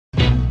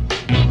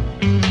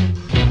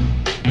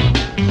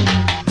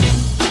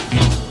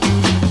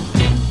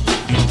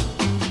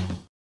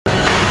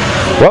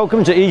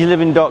Welcome to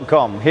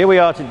eZeLiving.com. Here we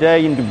are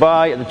today in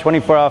Dubai at the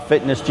 24-hour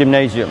fitness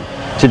gymnasium.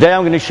 Today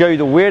I'm going to show you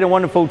the weird and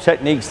wonderful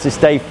techniques to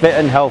stay fit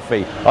and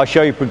healthy. I'll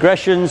show you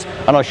progressions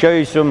and I'll show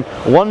you some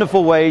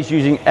wonderful ways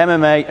using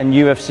MMA and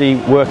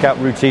UFC workout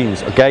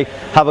routines. Okay,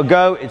 have a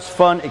go. It's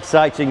fun,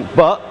 exciting,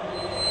 but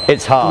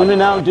it's hard. I'm going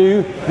to now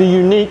do the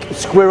unique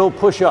squirrel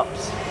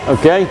push-ups.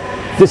 Okay,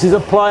 this is a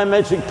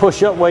plyometric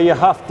push-up where you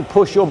have to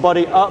push your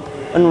body up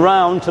and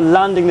round to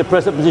landing the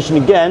press-up position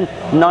again,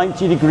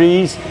 90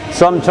 degrees,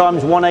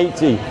 sometimes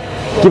 180.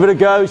 Give it a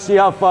go, see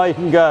how far you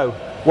can go.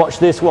 Watch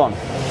this one.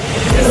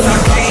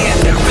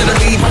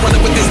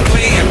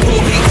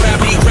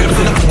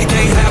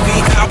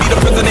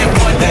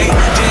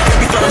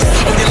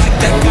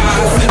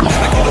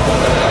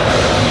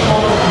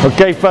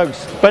 Okay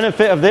folks,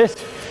 benefit of this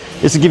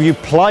is to give you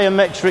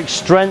plyometric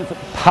strength,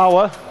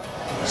 power.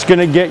 It's going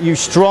to get you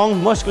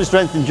strong, muscular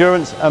strength,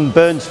 endurance, and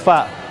burns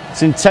fat.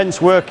 It's an intense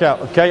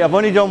workout, okay? I've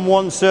only done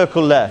one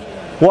circle left.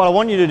 What I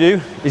want you to do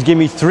is give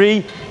me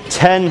 3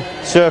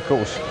 10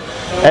 circles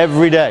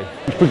every day.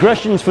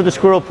 Progressions for the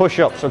squirrel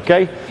push-ups,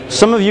 okay?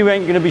 Some of you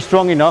ain't going to be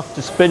strong enough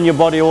to spin your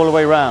body all the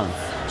way around.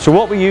 So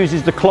what we use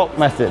is the clock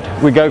method.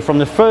 We go from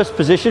the first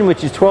position,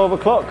 which is 12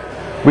 o'clock,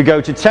 we go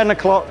to 10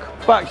 o'clock,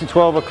 back to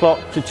 12 o'clock,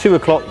 to 2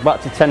 o'clock,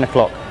 back to 10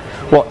 o'clock.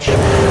 Watch.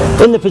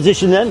 In the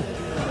position then,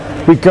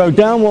 we go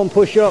down one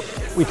push-up,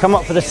 we come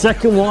up for the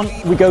second one,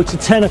 we go to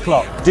 10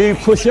 o'clock. Do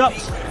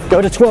push-ups,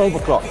 go to 12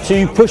 o'clock.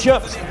 2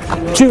 push-ups,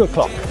 2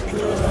 o'clock.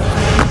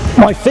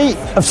 My feet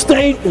have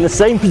stayed in the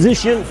same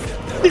position.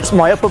 It's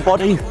my upper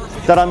body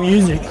that I'm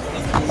using,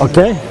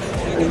 okay?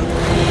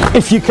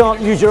 If you can't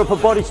use your upper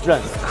body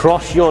strength,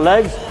 cross your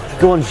legs,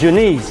 go onto your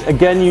knees.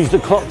 Again, use the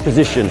clock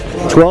position.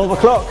 12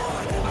 o'clock,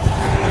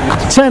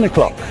 10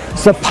 o'clock.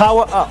 So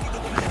power up.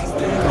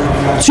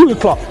 2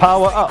 o'clock,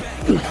 power up.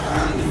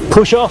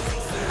 Push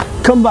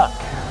off, come back.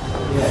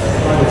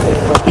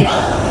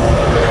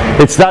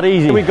 It's that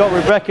easy. We got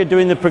Rebecca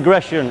doing the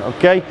progression,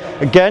 okay?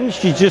 Again,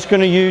 she's just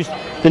going to use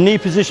the knee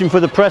position for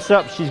the press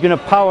up. She's going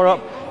to power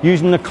up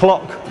using the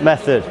clock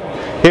method.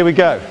 Here we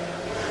go.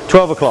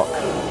 12 o'clock,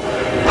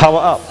 power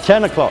up.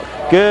 10 o'clock,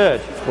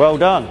 good, well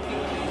done.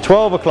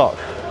 12 o'clock,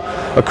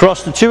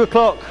 across to 2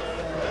 o'clock,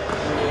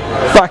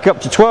 back up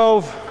to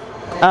 12,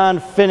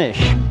 and finish.